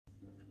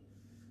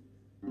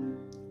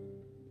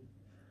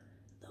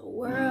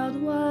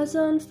world was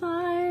on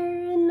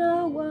fire and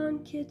no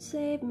one could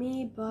save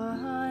me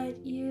but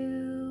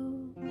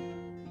you.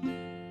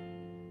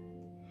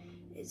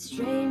 It's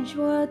strange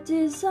what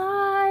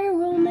desire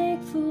will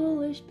make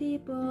foolish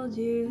people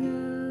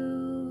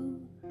do.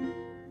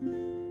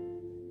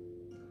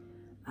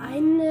 I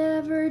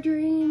never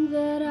dreamed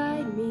that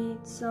I'd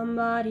meet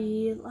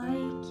somebody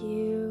like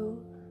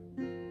you.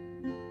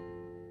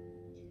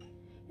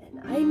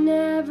 And I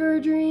never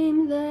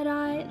dreamed that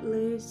I'd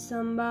lose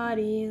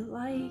somebody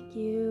like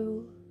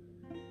you.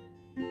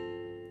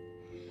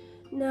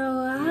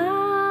 No,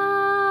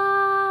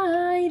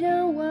 I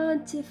don't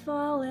want to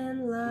fall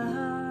in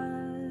love.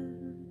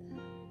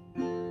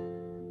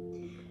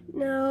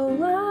 No,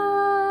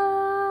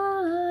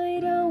 I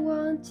don't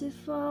want to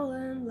fall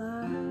in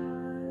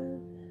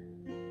love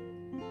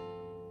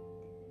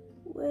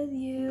with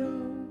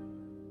you.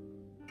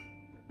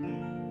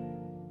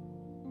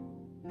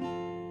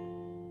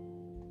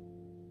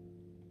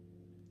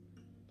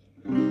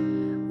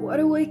 What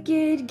a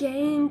wicked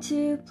game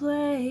to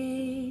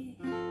play,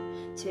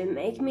 to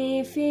make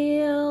me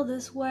feel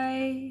this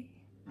way.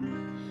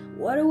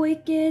 What a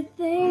wicked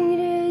thing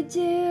to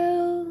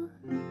do,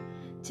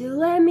 to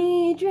let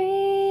me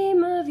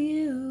dream of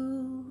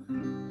you.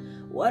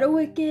 What a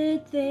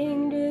wicked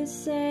thing to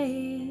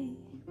say,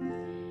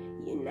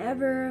 you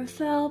never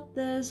felt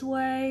this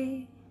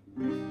way.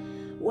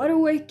 What a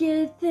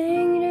wicked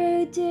thing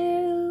to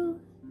do,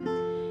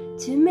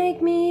 to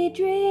make me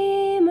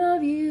dream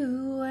of you.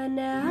 And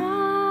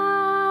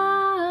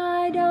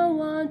I don't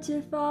want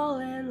to fall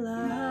in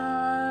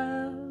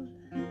love.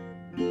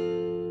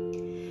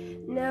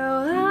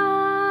 No,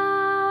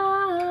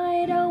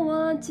 I don't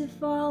want to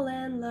fall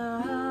in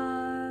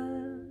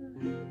love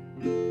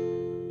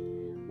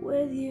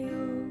with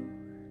you.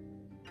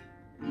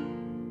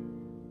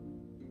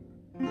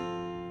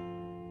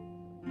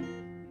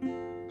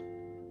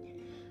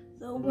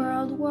 The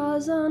world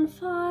was on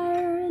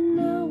fire and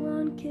no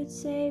one could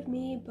save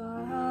me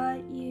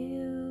but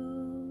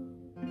you.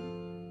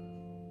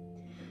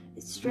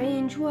 It's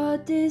strange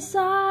what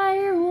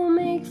desire will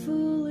make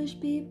foolish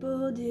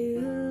people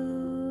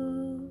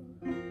do.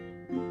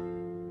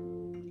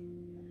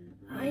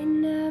 I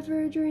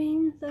never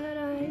dreamed that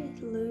I'd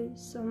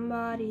lose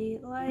somebody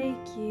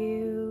like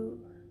you.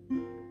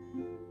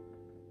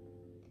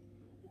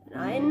 And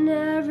I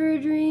never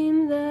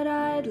dreamed that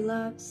I'd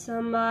love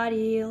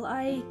somebody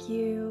like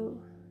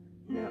you.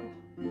 No.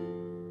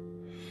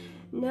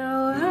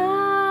 No,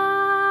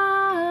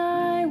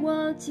 I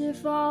want to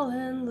fall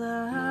in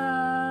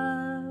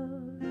love.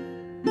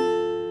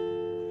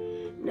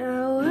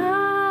 No,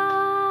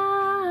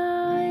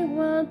 I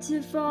want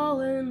to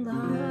fall in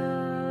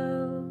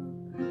love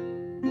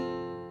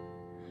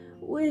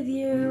with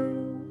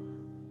you.